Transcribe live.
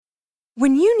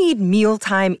When you need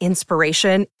mealtime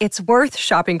inspiration, it's worth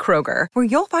shopping Kroger, where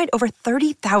you'll find over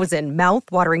 30,000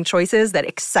 mouth-watering choices that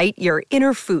excite your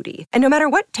inner foodie. And no matter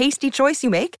what tasty choice you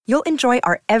make, you'll enjoy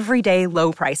our everyday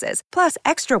low prices, plus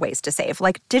extra ways to save,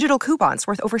 like digital coupons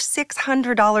worth over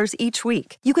 $600 each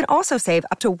week. You can also save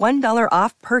up to $1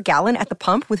 off per gallon at the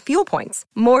pump with fuel points.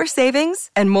 More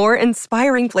savings and more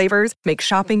inspiring flavors make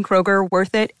shopping Kroger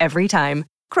worth it every time.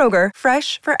 Kroger,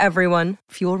 fresh for everyone.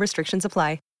 Fuel restrictions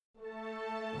apply.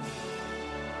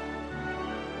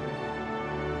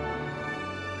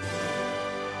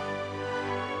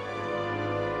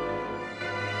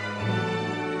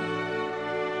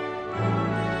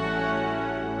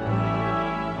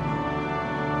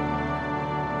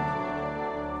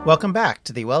 Welcome back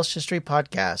to the Welsh History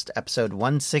Podcast, episode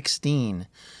 116,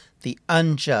 The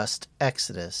Unjust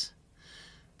Exodus.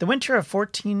 The winter of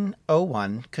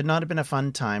 1401 could not have been a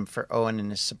fun time for Owen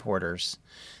and his supporters.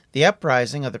 The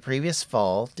uprising of the previous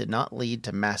fall did not lead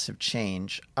to massive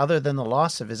change, other than the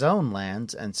loss of his own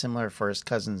lands and similar for his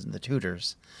cousins the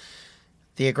Tudors.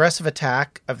 The aggressive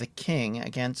attack of the king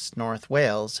against North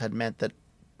Wales had meant that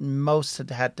most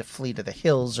had had to flee to the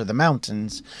hills or the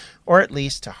mountains, or at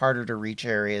least to harder-to-reach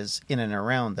areas in and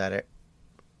around that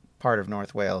part of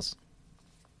North Wales.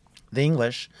 The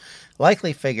English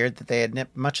likely figured that they had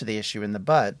nipped much of the issue in the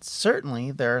bud.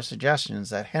 Certainly, there are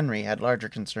suggestions that Henry had larger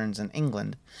concerns in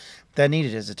England that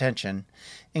needed his attention,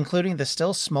 including the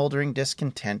still smoldering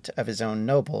discontent of his own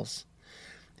nobles.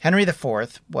 Henry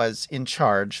IV was in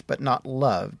charge, but not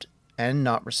loved and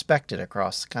not respected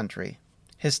across the country.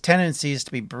 His tendencies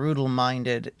to be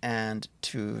brutal-minded and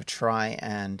to try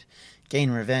and gain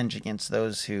revenge against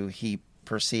those who he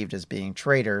perceived as being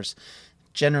traitors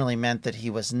generally meant that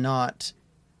he was not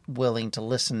willing to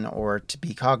listen or to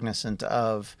be cognizant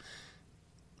of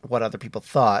what other people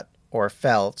thought or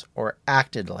felt or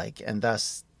acted like, and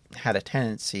thus had a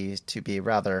tendency to be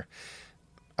rather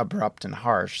abrupt and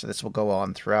harsh. So this will go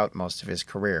on throughout most of his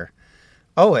career.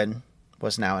 Owen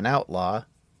was now an outlaw,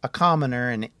 a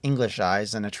commoner in English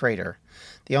eyes and a traitor.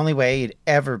 The only way he'd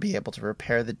ever be able to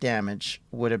repair the damage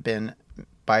would have been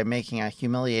by making a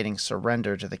humiliating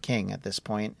surrender to the king at this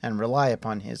point and rely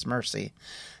upon his mercy.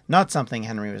 Not something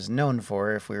Henry was known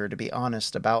for, if we were to be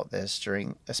honest about this,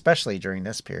 especially during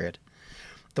this period.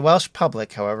 The Welsh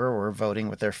public, however, were voting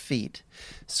with their feet.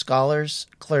 Scholars,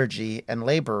 clergy, and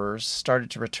labourers started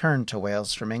to return to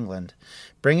Wales from England,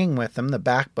 bringing with them the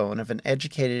backbone of an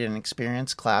educated and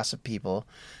experienced class of people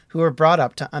who were brought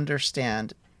up to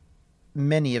understand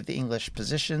many of the English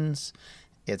positions,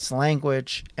 its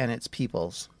language, and its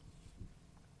peoples.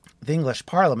 The English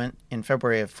Parliament, in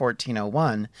February of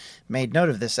 1401, made note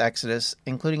of this exodus,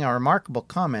 including a remarkable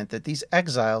comment that these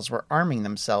exiles were arming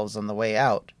themselves on the way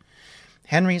out.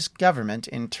 Henry's government,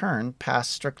 in turn,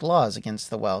 passed strict laws against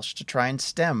the Welsh to try and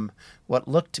stem what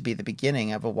looked to be the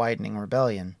beginning of a widening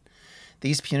rebellion.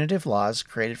 These punitive laws,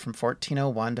 created from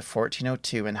 1401 to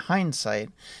 1402 in hindsight,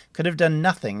 could have done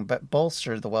nothing but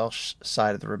bolster the Welsh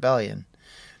side of the rebellion.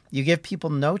 You give people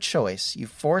no choice, you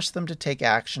force them to take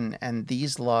action, and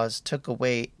these laws took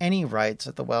away any rights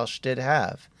that the Welsh did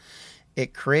have.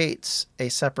 It creates a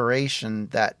separation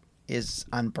that is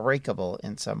unbreakable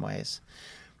in some ways.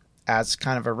 As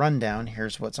kind of a rundown,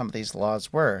 here's what some of these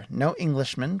laws were. No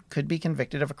Englishman could be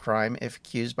convicted of a crime if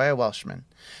accused by a Welshman.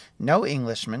 No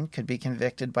Englishman could be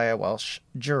convicted by a Welsh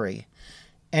jury.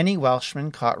 Any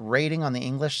Welshman caught raiding on the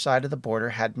English side of the border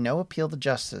had no appeal to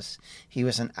justice. He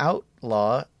was an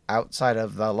outlaw outside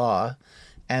of the law,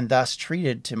 and thus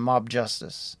treated to mob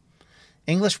justice.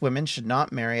 English women should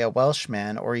not marry a Welsh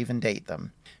man or even date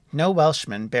them. No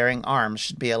Welshman bearing arms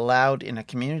should be allowed in a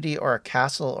community or a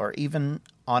castle or even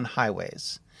on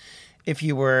highways. If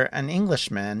you were an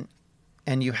Englishman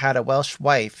and you had a Welsh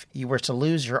wife, you were to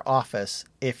lose your office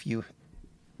if you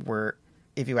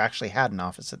actually had an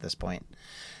office at this point.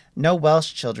 No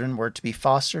Welsh children were to be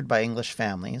fostered by English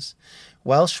families.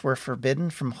 Welsh were forbidden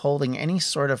from holding any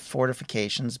sort of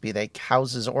fortifications, be they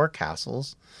houses or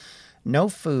castles. No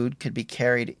food could be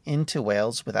carried into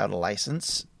Wales without a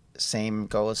license. Same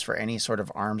goes for any sort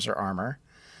of arms or armor.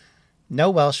 No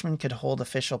Welshman could hold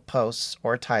official posts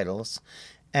or titles,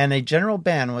 and a general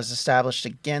ban was established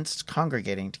against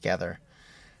congregating together.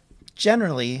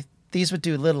 Generally, these would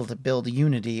do little to build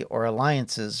unity or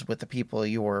alliances with the people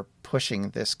you were pushing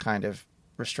this kind of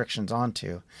restrictions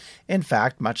onto. In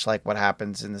fact, much like what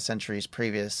happens in the centuries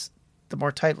previous, the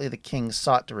more tightly the king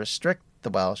sought to restrict the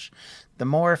Welsh, the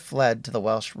more fled to the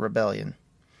Welsh rebellion.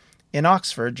 In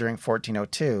Oxford during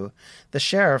 1402, the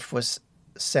sheriff was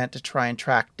sent to try and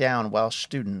track down Welsh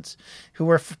students who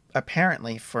were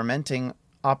apparently fomenting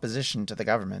opposition to the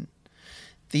government.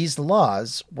 These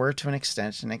laws were, to an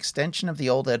extension of the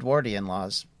old Edwardian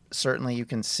laws. Certainly you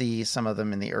can see some of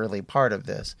them in the early part of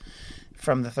this,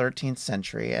 from the 13th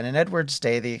century. And in Edward's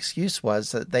day, the excuse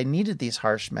was that they needed these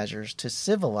harsh measures to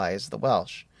civilize the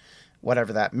Welsh,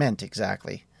 whatever that meant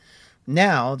exactly.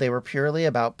 Now they were purely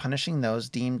about punishing those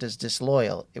deemed as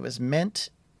disloyal. It was meant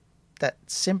that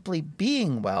simply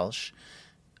being Welsh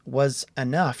was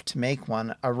enough to make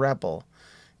one a rebel,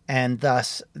 and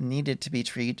thus needed to be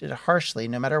treated harshly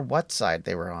no matter what side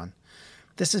they were on.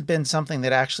 This has been something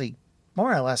that actually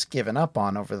more or less given up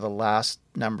on over the last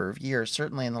number of years.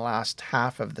 Certainly in the last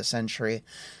half of the century,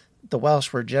 the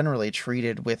Welsh were generally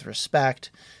treated with respect,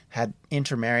 had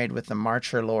intermarried with the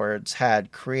Marcher lords,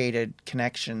 had created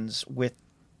connections with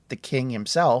the king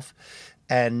himself,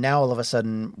 and now all of a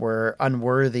sudden were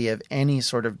unworthy of any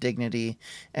sort of dignity,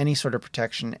 any sort of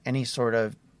protection, any sort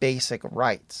of basic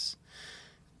rights.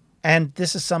 And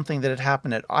this is something that had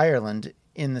happened at Ireland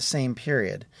in the same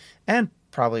period, and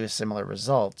probably with similar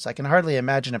results. I can hardly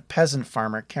imagine a peasant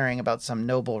farmer caring about some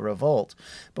noble revolt,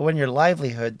 but when your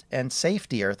livelihood and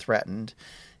safety are threatened,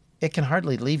 it can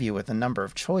hardly leave you with a number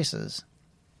of choices.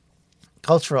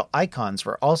 Cultural icons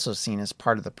were also seen as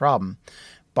part of the problem.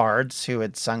 Bards, who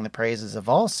had sung the praises of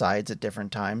all sides at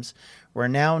different times, were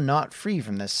now not free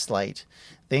from this slight.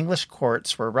 The English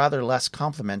courts were rather less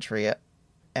complimentary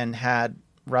and had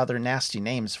rather nasty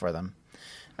names for them.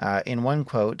 In one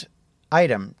quote,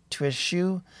 "Item, to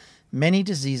eschew many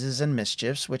diseases and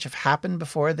mischiefs which have happened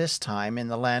before this time in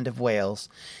the land of Wales,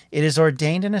 it is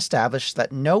ordained and established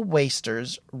that no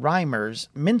wasters, rhymers,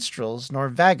 minstrels, nor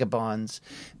vagabonds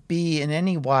be in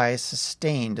any wise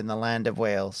sustained in the land of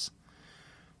Wales."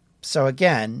 So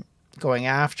again, going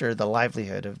after the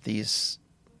livelihood of these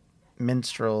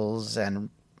minstrels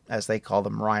and, as they call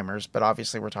them, rhymers, but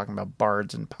obviously we're talking about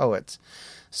bards and poets.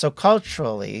 So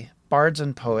culturally, bards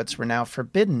and poets were now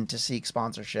forbidden to seek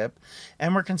sponsorship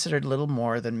and were considered little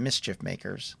more than mischief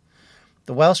makers.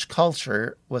 The Welsh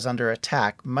culture was under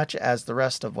attack, much as the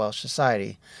rest of Welsh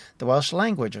society. The Welsh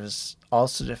language was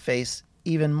also to face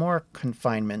even more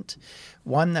confinement,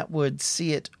 one that would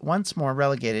see it once more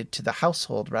relegated to the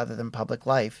household rather than public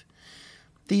life.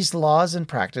 These laws and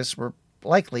practice were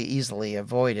likely easily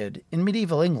avoided. In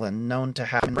medieval England, known to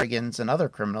have brigands and other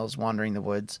criminals wandering the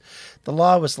woods, the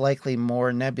law was likely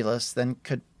more nebulous than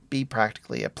could be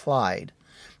practically applied.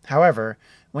 However,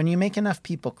 when you make enough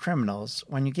people criminals,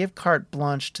 when you give carte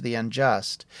blanche to the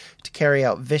unjust to carry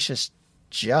out vicious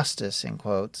justice, in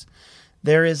quotes,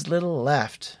 there is little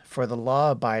left for the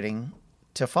law-abiding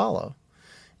to follow.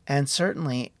 And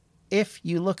certainly, if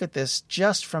you look at this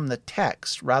just from the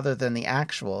text rather than the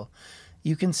actual,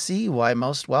 you can see why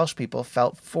most Welsh people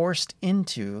felt forced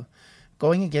into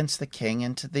going against the king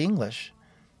and to the English.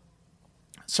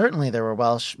 Certainly there were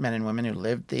Welsh men and women who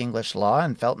lived the English law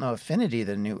and felt no affinity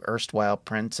to the new erstwhile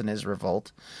prince and his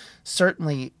revolt.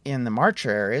 Certainly in the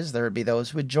Marcher areas there would be those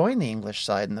who would join the English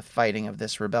side in the fighting of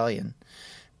this rebellion.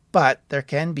 But there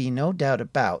can be no doubt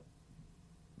about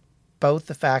both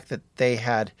the fact that they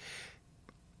had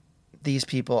these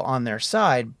people on their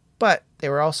side, but they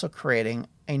were also creating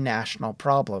a national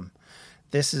problem.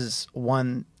 This is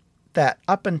one that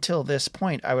up until this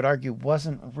point, I would argue,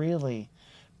 wasn't really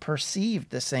perceived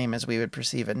the same as we would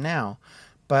perceive it now.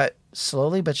 But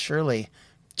slowly but surely,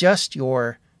 just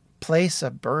your place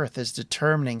of birth is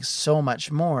determining so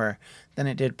much more than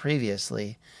it did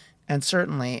previously. And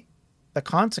certainly the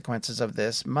consequences of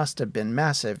this must have been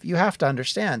massive. You have to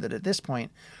understand that at this point,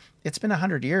 it's been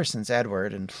 100 years since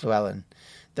Edward and Llywelyn.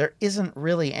 There isn't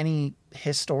really any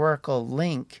historical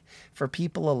link for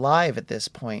people alive at this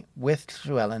point with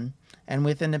Llywelyn and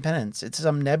with independence. It's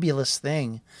some nebulous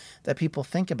thing that people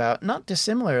think about, not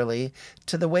dissimilarly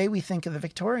to the way we think of the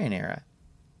Victorian era.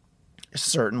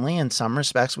 Certainly, in some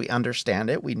respects, we understand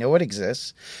it. We know it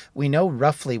exists. We know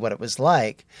roughly what it was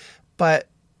like. But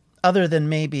other than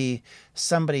maybe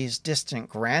somebody's distant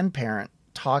grandparent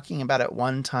talking about it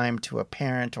one time to a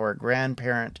parent or a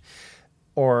grandparent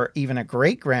or even a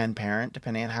great-grandparent,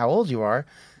 depending on how old you are,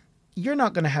 you're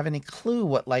not going to have any clue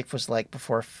what life was like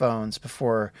before phones,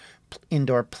 before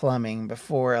indoor plumbing,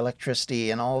 before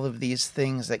electricity, and all of these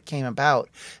things that came about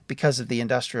because of the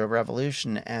Industrial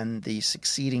Revolution and the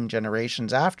succeeding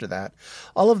generations after that.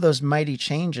 All of those mighty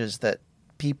changes that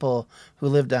people who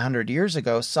lived 100 years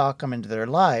ago saw come into their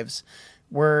lives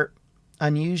were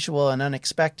unusual and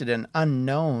unexpected and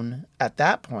unknown at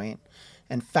that point,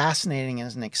 and fascinating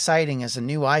and exciting as a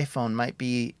new iPhone might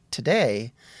be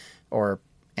today, or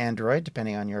Android,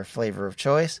 depending on your flavor of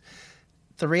choice.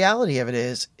 The reality of it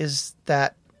is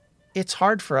that it's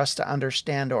hard for us to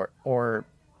understand or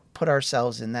put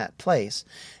ourselves in that place.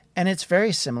 And it's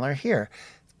very similar here.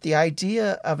 the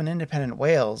idea of an independent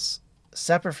Wales,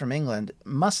 separate from England,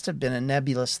 must have been a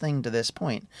nebulous thing to this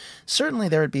point. Certainly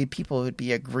there would be people who would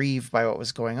be aggrieved by what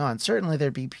was going on. Certainly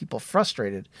there'd be people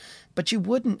frustrated. But you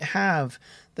wouldn't have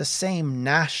the same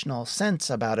national sense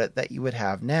about it that you would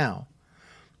have now.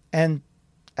 And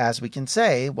as we can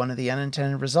say, one of the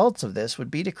unintended results of this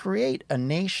would be to create a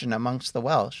nation amongst the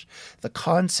Welsh. The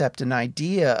concept and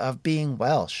idea of being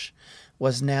Welsh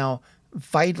was now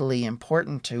vitally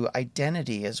important to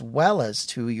identity as well as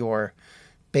to your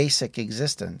basic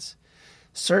existence.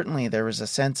 Certainly there was a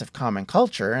sense of common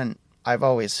culture, and I've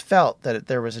always felt that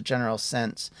there was a general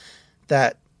sense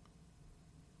that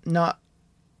not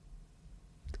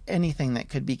anything that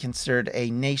could be considered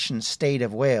a nation-state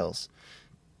of Wales.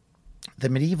 The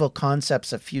medieval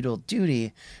concepts of feudal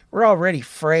duty were already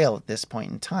frail at this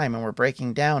point in time and were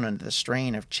breaking down under the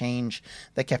strain of change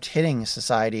that kept hitting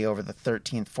society over the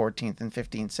 13th, 14th, and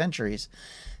 15th centuries.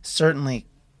 Certainly,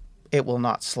 it will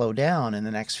not slow down in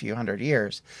the next few hundred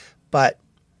years, but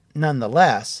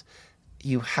nonetheless,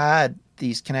 you had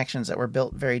these connections that were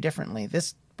built very differently.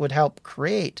 This would help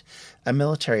create a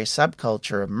military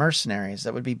subculture of mercenaries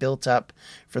that would be built up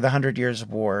for the 100 Years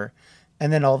of War,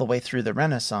 and then all the way through the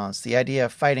Renaissance. The idea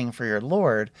of fighting for your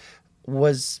lord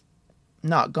was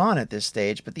not gone at this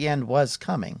stage, but the end was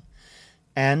coming.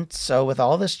 And so with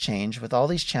all this change, with all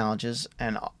these challenges,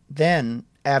 and then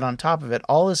add on top of it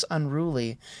all this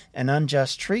unruly and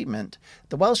unjust treatment,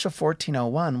 the Welsh of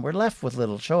 1401 were left with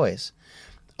little choice: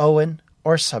 Owen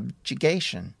or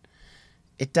subjugation.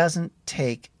 It doesn't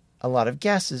take a lot of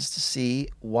guesses to see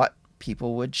what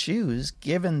people would choose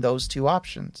given those two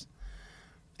options.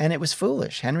 And it was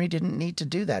foolish. Henry didn't need to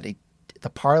do that. The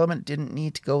Parliament didn't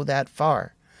need to go that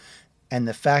far. And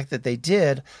the fact that they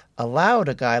did allowed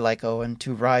a guy like Owen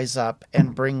to rise up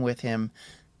and bring with him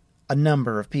a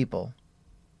number of people.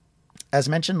 As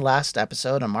mentioned last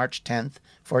episode, on March 10th,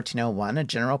 1401, a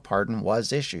general pardon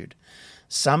was issued.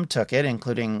 Some took it,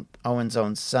 including Owen's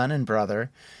own son and brother,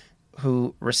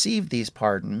 who received these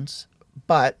pardons,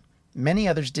 but many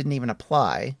others didn't even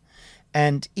apply.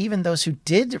 And even those who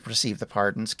did receive the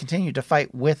pardons continued to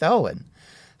fight with Owen.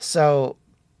 So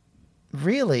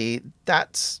really,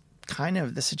 that's kind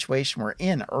of the situation we're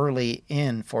in early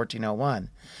in 1401.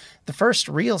 The first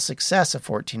real success of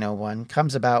 1401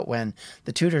 comes about when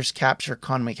the Tudors capture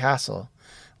Conwy Castle,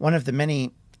 one of the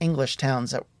many English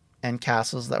towns and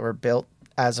castles that were built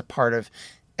as a part of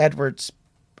Edward's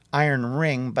Iron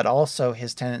Ring, but also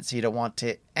his tendency to want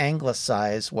to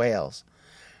Anglicize Wales.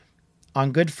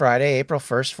 On Good Friday, April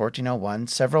 1st, 1401,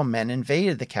 several men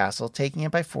invaded the castle, taking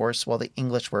it by force while the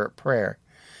English were at prayer.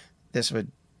 This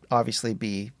would obviously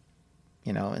be,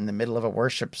 in the middle of a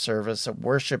worship service, a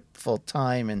worshipful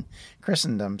time in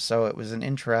Christendom, so it was an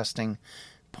interesting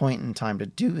point in time to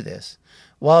do this.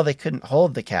 While they couldn't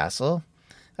hold the castle,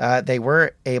 they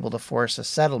were able to force a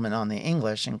settlement on the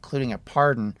English, including a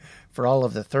pardon for all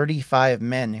of the 35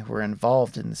 men who were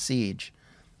involved in the siege.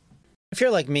 If you're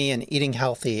like me and eating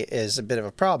healthy is a bit of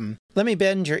a problem, let me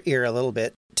bend your ear a little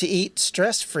bit to eat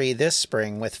stress-free this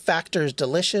spring with Factor's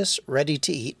delicious,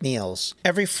 ready-to-eat meals.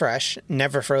 Every fresh,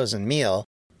 never-frozen meal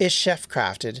is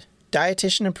chef-crafted,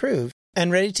 dietitian-approved,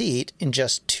 and ready to eat in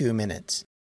just 2 minutes.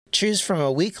 Choose from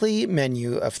a weekly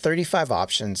menu of 35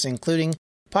 options, including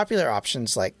popular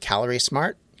options like Calorie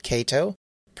Smart, Keto,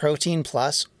 Protein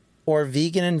Plus, or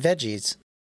Vegan and Veggies.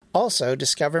 Also,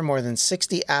 discover more than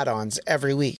 60 add-ons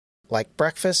every week, like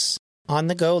breakfast,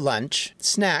 on-the-go lunch,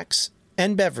 snacks,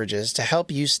 and beverages to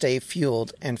help you stay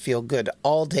fueled and feel good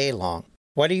all day long.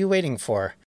 What are you waiting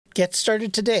for? Get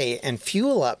started today and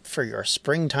fuel up for your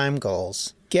springtime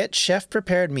goals. Get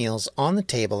chef-prepared meals on the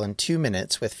table in 2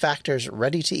 minutes with Factor's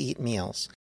ready-to-eat meals,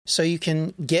 so you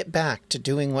can get back to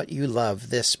doing what you love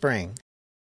this spring.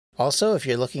 Also, if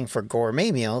you're looking for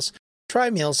gourmet meals, try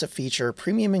meals that feature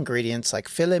premium ingredients like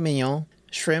filet mignon,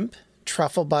 shrimp,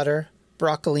 truffle butter,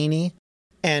 broccolini,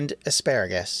 and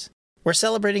asparagus. We're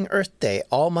celebrating Earth Day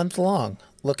all month long.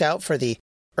 Look out for the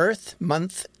Earth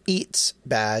Month Eats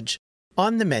badge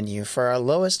on the menu for our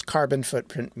lowest carbon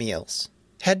footprint meals.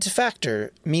 Head to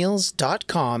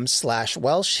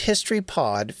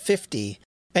factormeals.com/WelshHistoryPod50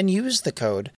 and use the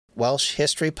code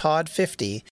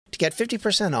WelshHistoryPod50 to get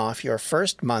 50% off your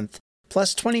first month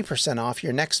plus 20% off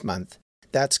your next month.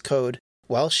 That's code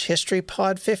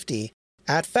WelshHistoryPod50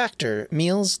 at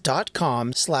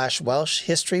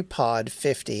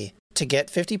factormeals.com/WelshHistoryPod50 to get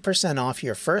 50% off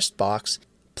your first box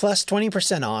plus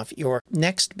 20% off your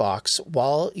next box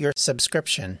while your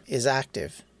subscription is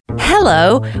active.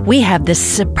 Hello. We have this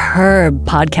superb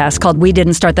podcast called We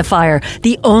Didn't Start the Fire,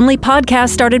 the only podcast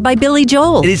started by Billy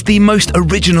Joel. It is the most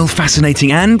original,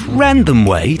 fascinating, and random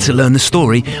way to learn the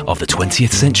story of the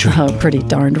 20th century. Oh, pretty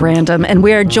darned random. And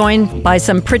we are joined by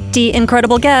some pretty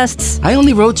incredible guests. I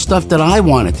only wrote stuff that I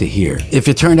wanted to hear. If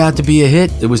it turned out to be a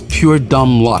hit, it was pure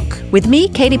dumb luck. With me,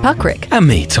 Katie Puckrick. And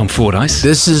me, Tom Fordyce.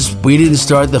 This is We Didn't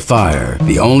Start the Fire,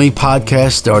 the only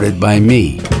podcast started by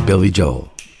me, Billy Joel.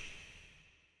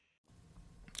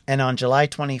 And on July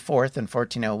 24th in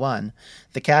 1401,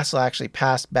 the castle actually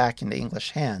passed back into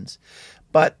English hands,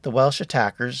 but the Welsh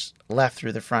attackers left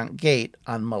through the front gate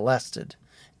unmolested,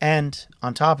 and,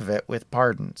 on top of it, with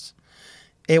pardons.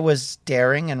 It was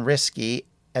daring and risky,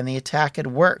 and the attack had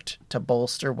worked to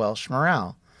bolster Welsh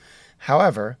morale.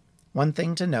 However, one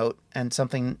thing to note, and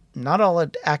something not all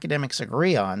academics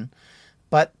agree on,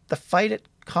 but the fight at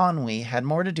Conwy had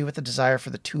more to do with the desire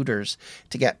for the Tudors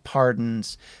to get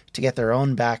pardons, to get their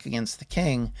own back against the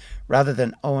king, rather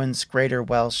than Owen's greater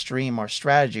Welsh dream or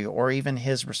strategy, or even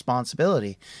his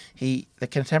responsibility. The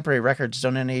contemporary records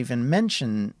don't even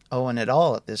mention Owen at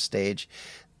all at this stage,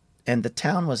 and the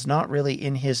town was not really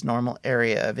in his normal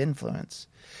area of influence.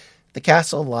 The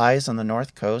castle lies on the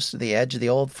north coast, the edge of the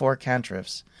old Four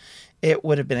Cantrefs. It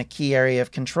would have been a key area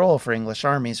of control for English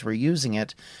armies who were using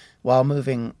it while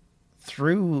moving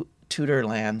through Tudor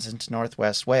lands into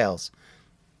northwest Wales.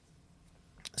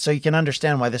 So you can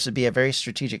understand why this would be a very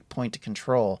strategic point to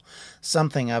control,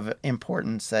 something of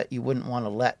importance that you wouldn't want to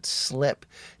let slip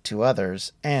to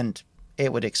others, and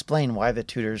it would explain why the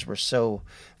Tudors were so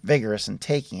vigorous in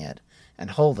taking it and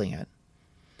holding it.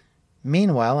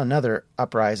 Meanwhile, another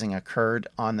uprising occurred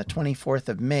on the 24th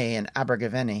of May in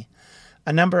Abergavenny.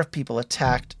 A number of people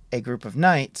attacked a group of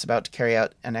knights about to carry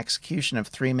out an execution of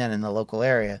 3 men in the local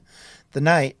area. The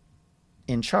knight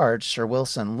in charge, Sir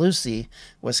Wilson Lucy,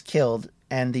 was killed,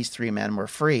 and these 3 men were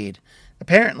freed.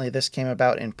 Apparently, this came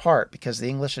about in part because the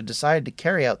English had decided to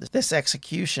carry out this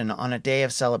execution on a day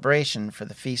of celebration for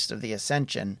the Feast of the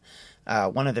Ascension,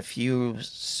 one of the few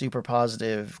super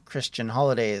positive Christian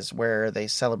holidays where they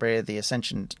celebrated the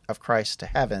ascension of Christ to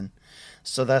heaven.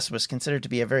 So thus was considered to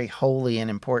be a very holy and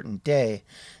important day,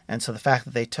 and so the fact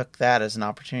that they took that as an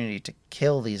opportunity to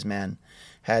kill these men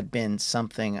had been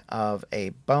something of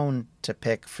a bone to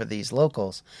pick for these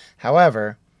locals.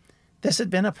 However, this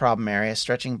had been a problem area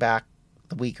stretching back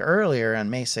the week earlier on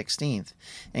May 16th.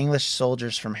 English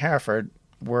soldiers from Hereford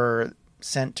were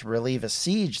sent to relieve a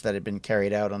siege that had been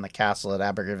carried out on the castle at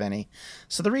Abergavenny.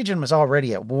 So the region was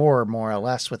already at war, more or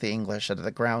less, with the English at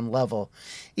the ground level,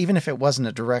 even if it wasn't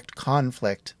a direct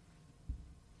conflict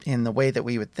in the way that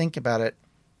we would think about it.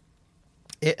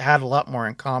 It had a lot more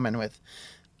in common with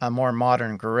a more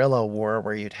modern guerrilla war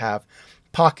where you'd have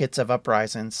pockets of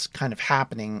uprisings kind of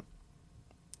happening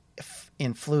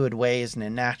in fluid ways and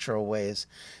in natural ways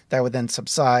that would then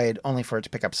subside only for it to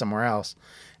pick up somewhere else.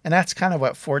 And that's kind of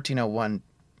what 1401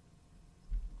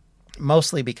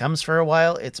 mostly becomes for a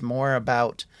while. It's more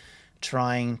about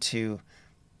trying to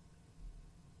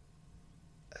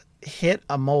hit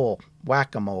a mole,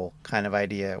 whack-a-mole kind of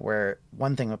idea, where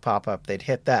one thing would pop up, they'd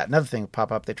hit that. Another thing would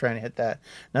pop up, they'd try to hit that.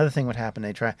 Another thing would happen,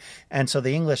 they'd try. And so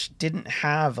the English didn't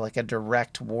have like a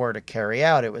direct war to carry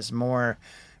out. It was more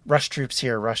rush troops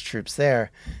here, rush troops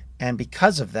there. And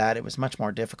because of that, it was much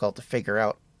more difficult to figure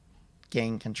out,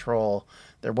 gain control.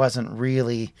 There wasn't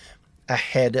really a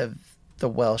head of the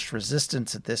Welsh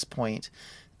resistance at this point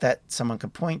that someone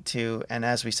could point to, and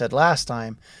as we said last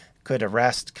time, could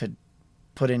arrest, could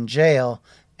put in jail,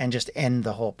 and just end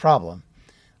the whole problem.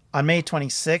 On May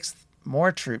 26th,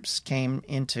 more troops came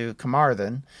into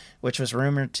Carmarthen, which was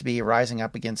rumored to be rising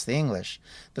up against the English.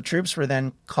 The troops were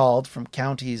then called from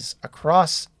counties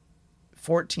across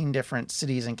 14 different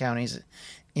cities and counties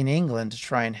in England to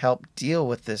try and help deal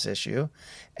with this issue.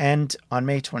 And on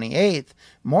May 28th,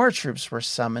 more troops were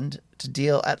summoned to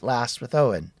deal at last with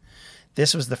Owen.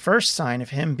 This was the first sign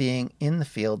of him being in the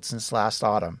field since last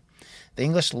autumn. The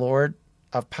English Lord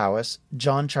of Powys,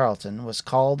 John Charlton, was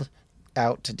called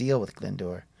out to deal with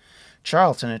Glyndŵr.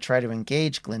 Charlton had tried to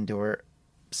engage Glyndŵr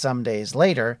some days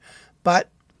later, but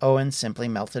Owen simply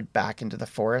melted back into the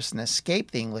forest and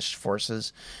escaped the English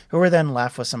forces, who were then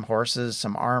left with some horses,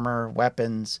 some armor,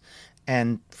 weapons,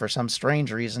 and, for some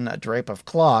strange reason, a drape of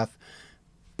cloth,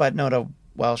 but not a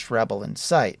Welsh rebel in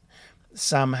sight.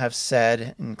 Some have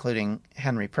said, including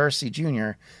Henry Percy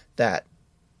Jr., that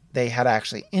they had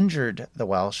actually injured the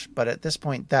Welsh, but at this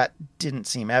point that didn't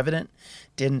seem evident,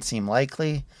 didn't seem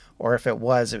likely, or if it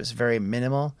was very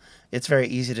minimal. It's very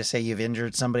easy to say you've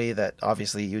injured somebody that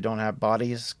obviously you don't have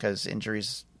bodies, because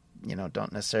injuries,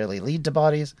 don't necessarily lead to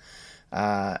bodies.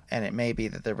 And it may be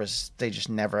that they just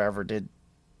never ever did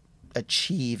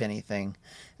achieve anything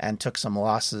and took some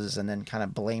losses and then kind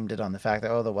of blamed it on the fact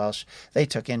that, the Welsh, they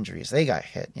took injuries, they got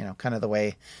hit, kind of the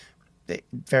way they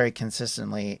very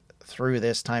consistently through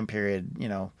this time period,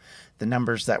 the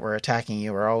numbers that were attacking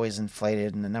you were always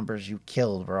inflated and the numbers you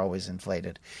killed were always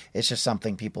inflated. It's just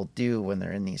something people do when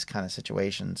they're in these kind of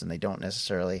situations and they don't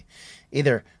necessarily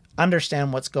either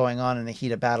understand what's going on in the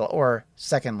heat of battle or,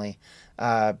 secondly,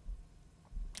 don't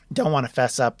want to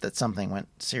fess up that something went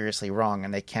seriously wrong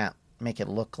and they can't make it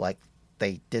look like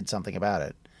they did something about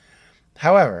it.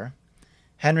 However,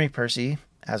 Henry Percy,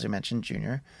 as we mentioned,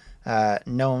 Jr.,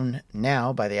 known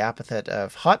now by the epithet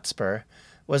of Hotspur,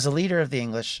 was the leader of the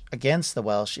English against the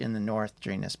Welsh in the north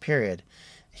during this period.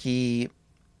 He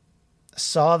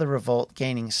saw the revolt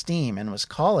gaining steam and was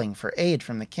calling for aid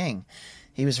from the king.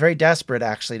 He was very desperate,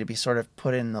 actually, to be sort of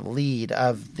put in the lead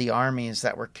of the armies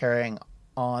that were carrying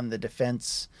on the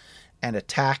defense and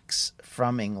attacks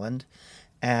from England,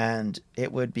 and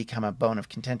it would become a bone of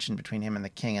contention between him and the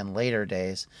king in later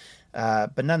days.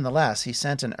 But nonetheless, he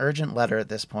sent an urgent letter at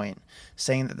this point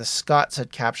saying that the Scots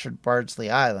had captured Bardsley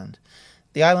Island.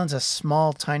 The island's a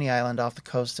small, tiny island off the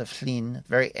coast of Llyn, the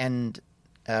very end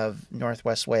of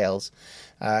northwest Wales.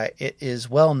 It is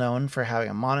well known for having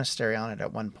a monastery on it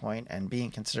at one point and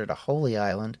being considered a holy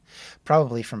island,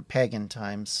 probably from pagan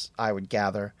times, I would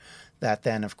gather, that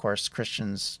then, of course,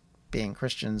 Christians, being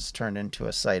Christians, turned into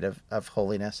a site of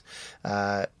holiness.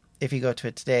 If you go to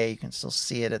it today, you can still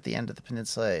see it at the end of the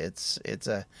peninsula. It's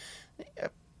a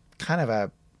kind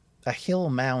of a hill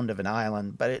mound of an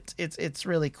island, but it's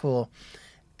really cool.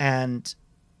 And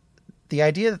the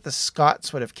idea that the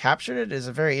Scots would have captured it is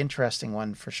a very interesting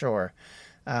one for sure.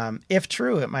 If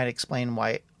true, it might explain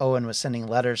why Owen was sending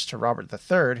letters to Robert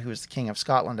III, who was the King of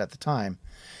Scotland at the time.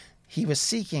 He was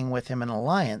seeking with him an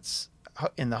alliance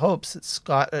in the hopes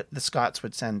that the Scots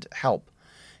would send help,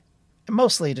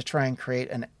 mostly to try and create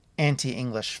an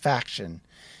anti-English faction.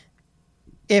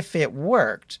 If it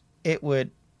worked, it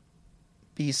would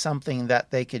be something that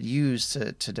they could use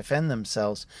to defend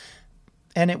themselves,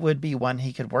 and it would be one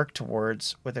he could work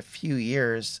towards with a few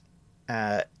years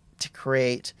to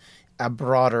create a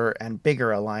broader and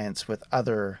bigger alliance with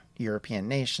other European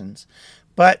nations.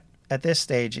 But at this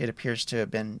stage, it appears to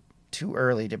have been too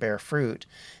early to bear fruit,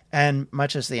 and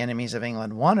much as the enemies of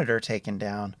England wanted her taken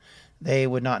down, they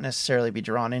would not necessarily be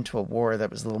drawn into a war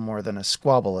that was little more than a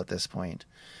squabble at this point.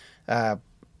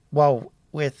 While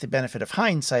with the benefit of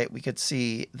hindsight, we could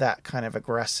see that kind of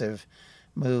aggressive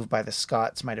move by the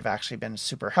Scots might have actually been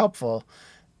super helpful.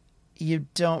 You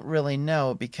don't really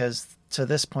know, because to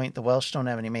this point, the Welsh don't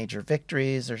have any major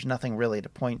victories. There's nothing really to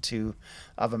point to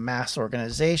of a mass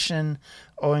organization.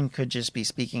 Owen could just be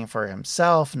speaking for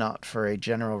himself, not for a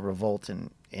general revolt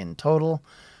in total.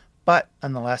 But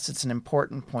nonetheless, it's an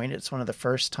important point. It's one of the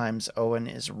first times Owen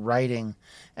is writing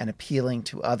and appealing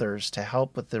to others to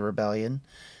help with the rebellion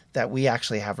that we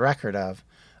actually have record of.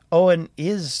 Owen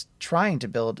is trying to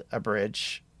build a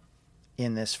bridge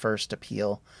in this first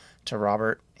appeal to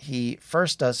Robert. He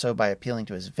first does so by appealing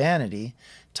to his vanity,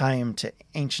 tying him to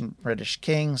ancient British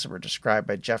kings that were described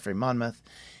by Geoffrey Monmouth.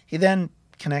 He then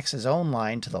connects his own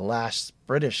line to the last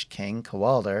British king,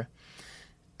 Cadwalder,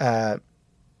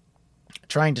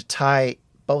 trying to tie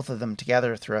both of them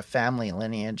together through a family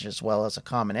lineage as well as a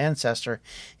common ancestor.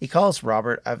 He calls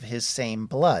Robert of his same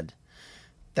blood,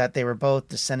 that they were both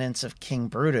descendants of King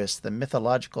Brutus, the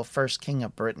mythological first king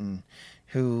of Britain,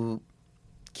 who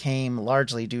came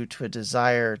largely due to a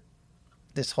desire.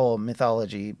 This whole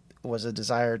mythology was a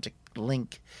desire to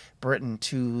link Britain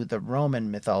to the Roman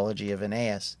mythology of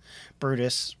Aeneas.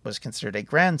 Brutus was considered a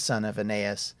grandson of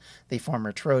Aeneas, the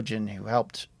former Trojan who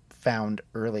helped found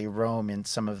early Rome in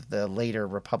some of the later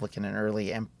Republican and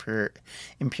early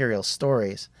imperial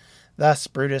stories. Thus,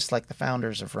 Brutus, like the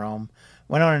founders of Rome,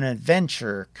 went on an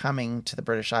adventure coming to the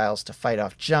British Isles to fight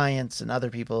off giants and other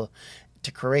people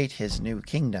to create his new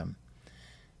kingdom.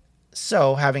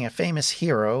 So, having a famous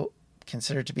hero,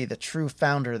 considered to be the true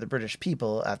founder of the British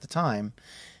people at the time,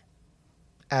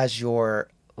 as your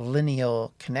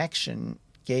lineal connection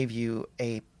gave you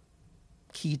a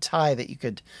key tie that you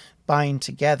could bind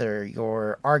together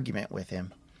your argument with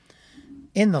him.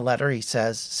 In the letter, he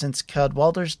says, "Since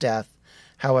Cadwalder's death,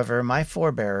 however, my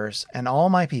forebears and all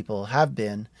my people have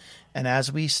been, and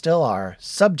as we still are,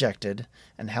 subjected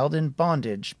and held in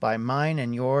bondage by mine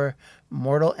and your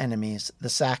mortal enemies, the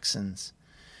Saxons."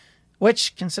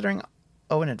 Which, considering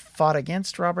Owen had fought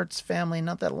against Robert's family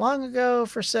not that long ago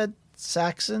for said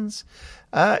Saxons,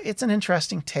 it's an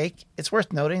interesting take. It's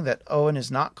worth noting that Owen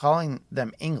is not calling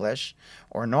them English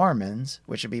or Normans,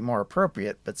 which would be more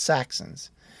appropriate, but Saxons.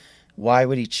 Why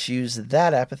would he choose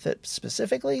that epithet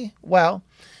specifically? Well,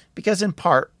 because in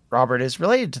part, Robert is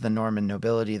related to the Norman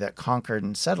nobility that conquered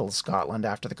and settled Scotland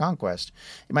after the conquest.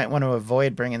 You might want to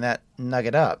avoid bringing that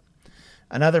nugget up.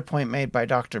 Another point made by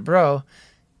Dr. Bro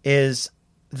is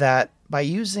that by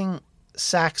using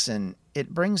Saxon,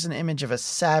 it brings an image of a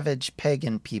savage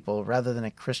pagan people rather than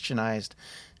a Christianized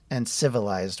and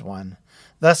civilized one,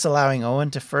 thus allowing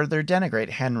Owen to further denigrate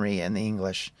Henry and the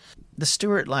English. The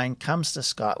Stuart line comes to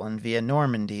Scotland via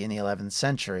Normandy in the 11th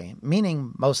century,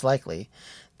 meaning, most likely,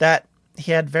 that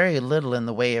he had very little in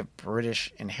the way of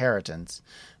British inheritance.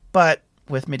 But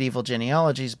with medieval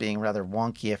genealogies being rather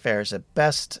wonky affairs at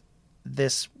best,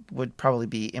 this would probably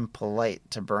be impolite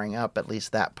to bring up at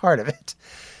least that part of it.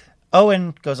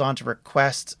 Owen goes on to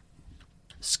request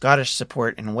Scottish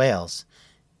support in Wales,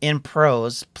 in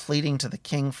prose pleading to the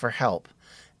king for help,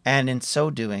 and in so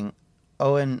doing,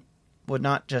 Owen would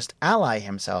not just ally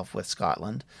himself with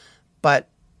Scotland, but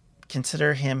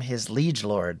consider him his liege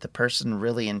lord, the person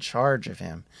really in charge of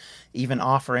him, even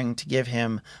offering to give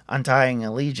him undying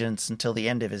allegiance until the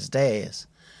end of his days.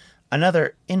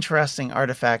 Another interesting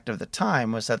artifact of the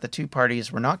time was that the two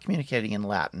parties were not communicating in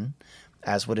Latin,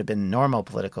 as would have been normal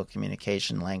political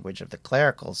communication language of the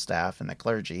clerical staff and the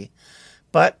clergy,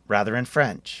 but rather in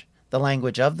French, the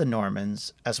language of the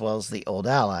Normans as well as the Old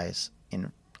Allies,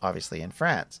 obviously in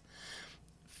France.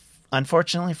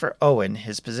 Unfortunately for Owen,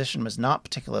 his position was not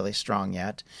particularly strong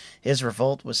yet. His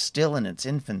revolt was still in its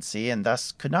infancy and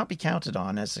thus could not be counted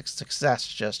on as a success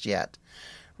just yet.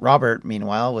 Robert,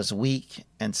 meanwhile, was weak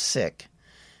and sick,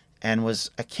 and was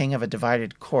a king of a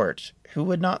divided court who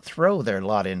would not throw their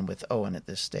lot in with Owen at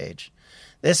this stage.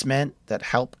 This meant that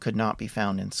help could not be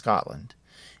found in Scotland.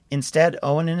 Instead,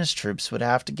 Owen and his troops would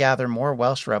have to gather more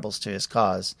Welsh rebels to his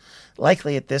cause,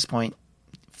 likely at this point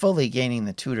fully gaining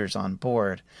the Tudors on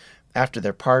board, after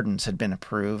their pardons had been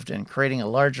approved, and creating a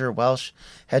larger Welsh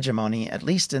hegemony, at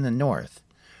least in the north.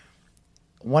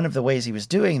 One of the ways he was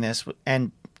doing this,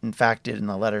 and in fact did in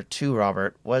the letter to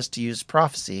Robert, was to use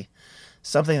prophecy,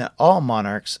 something that all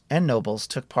monarchs and nobles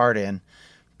took part in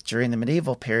during the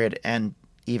medieval period and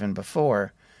even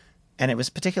before, and it was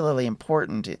particularly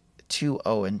important to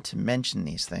Owen to mention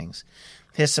these things.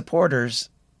 His supporters,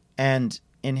 and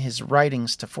in his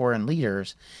writings to foreign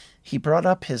leaders, he brought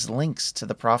up his links to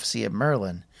the prophecy of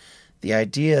Merlin, the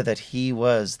idea that he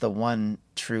was the one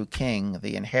true king,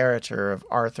 the inheritor of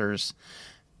Arthur's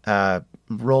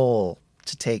role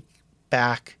to take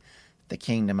back the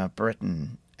kingdom of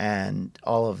Britain and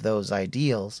all of those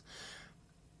ideals.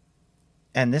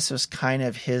 And this was kind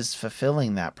of his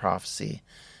fulfilling that prophecy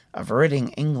of ridding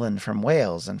England from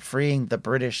Wales and freeing the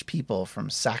British people from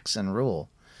Saxon rule.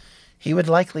 He would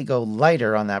likely go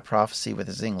lighter on that prophecy with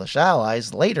his English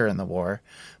allies later in the war,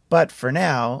 but for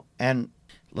now, and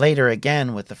later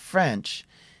again with the French,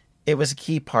 it was a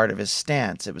key part of his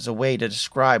stance. It was a way to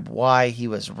describe why he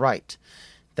was right,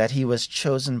 that he was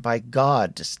chosen by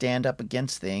God to stand up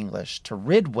against the English, to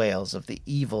rid Wales of the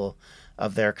evil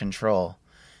of their control.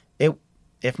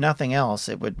 If nothing else,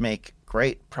 it would make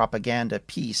great propaganda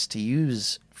piece to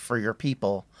use for your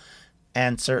people,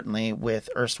 and certainly with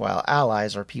erstwhile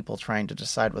allies or people trying to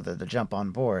decide whether to jump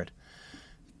on board.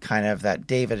 Kind of that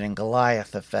David and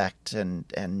Goliath effect,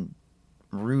 and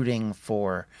rooting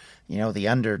for, the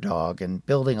underdog, and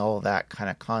building all of that kind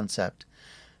of concept.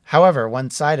 However, one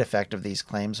side effect of these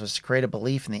claims was to create a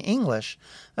belief in the English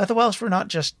that the Welsh were not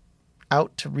just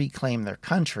out to reclaim their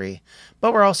country,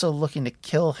 but were also looking to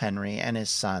kill Henry and his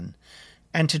son,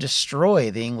 and to destroy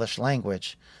the English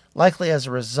language. Likely as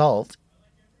a result,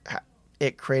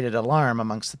 it created alarm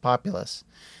amongst the populace.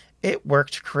 It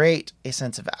worked to create a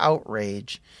sense of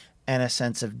outrage and a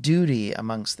sense of duty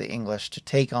amongst the English to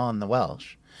take on the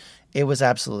Welsh. It was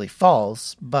absolutely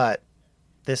false, but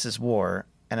this is war,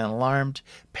 and an alarmed,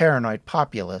 paranoid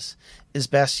populace is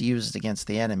best used against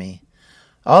the enemy.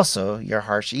 Also, your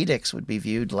harsh edicts would be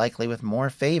viewed likely with more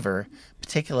favor,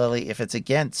 particularly if it's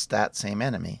against that same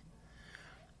enemy.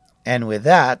 And with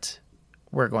that,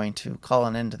 we're going to call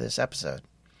an end to this episode.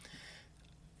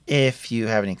 If you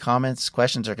have any comments,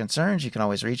 questions, or concerns, you can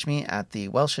always reach me at the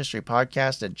Welsh History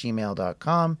Podcast at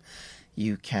gmail.com.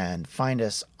 You can find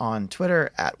us on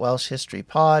Twitter at Welsh History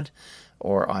Pod,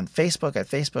 or on Facebook at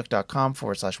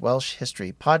facebook.com/Welsh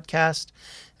History Podcast.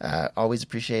 Always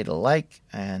appreciate a like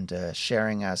and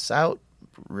sharing us out.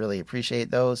 Really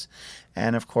appreciate those.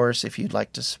 And of course, if you'd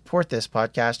like to support this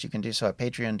podcast, you can do so at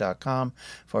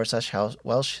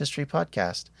patreon.com/Welsh History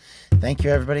Podcast. Thank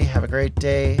you, everybody. Have a great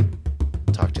day.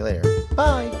 Talk to you later.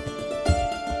 Bye.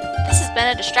 This has been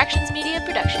a Distractions Media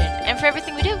production, and for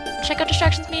everything we do, check out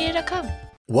distractionsmedia.com.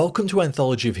 Welcome to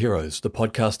Anthology of Heroes, the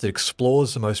podcast that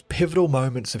explores the most pivotal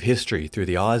moments of history through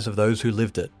the eyes of those who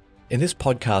lived it. In this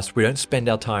podcast, we don't spend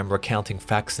our time recounting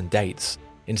facts and dates.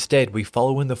 Instead, we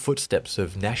follow in the footsteps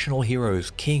of national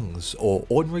heroes, kings, or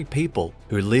ordinary people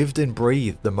who lived and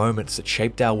breathed the moments that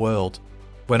shaped our world.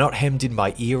 We're not hemmed in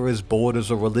by eras,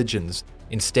 borders, or religions.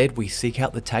 Instead, we seek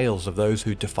out the tales of those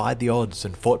who defied the odds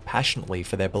and fought passionately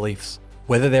for their beliefs.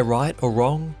 Whether they're right or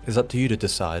wrong is up to you to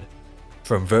decide.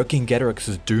 From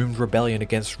Vercingetorix's doomed rebellion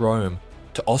against Rome,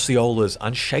 to Osceola's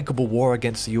unshakable war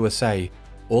against the USA,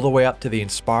 all the way up to the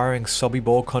inspiring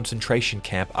Sobibor concentration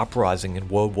camp uprising in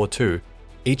World War II,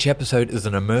 each episode is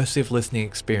an immersive listening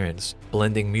experience,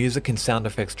 blending music and sound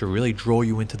effects to really draw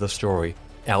you into the story.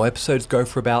 Our episodes go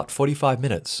for about 45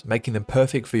 minutes, making them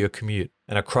perfect for your commute,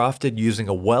 and are crafted using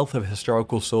a wealth of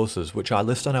historical sources, which I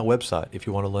list on our website if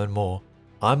you want to learn more.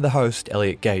 I'm the host,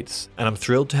 Elliot Gates, and I'm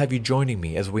thrilled to have you joining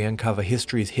me as we uncover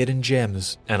history's hidden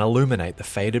gems and illuminate the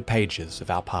faded pages of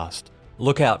our past.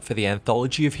 Look out for the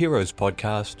Anthology of Heroes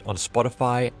podcast on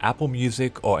Spotify, Apple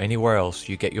Music, or anywhere else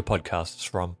you get your podcasts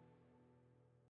from.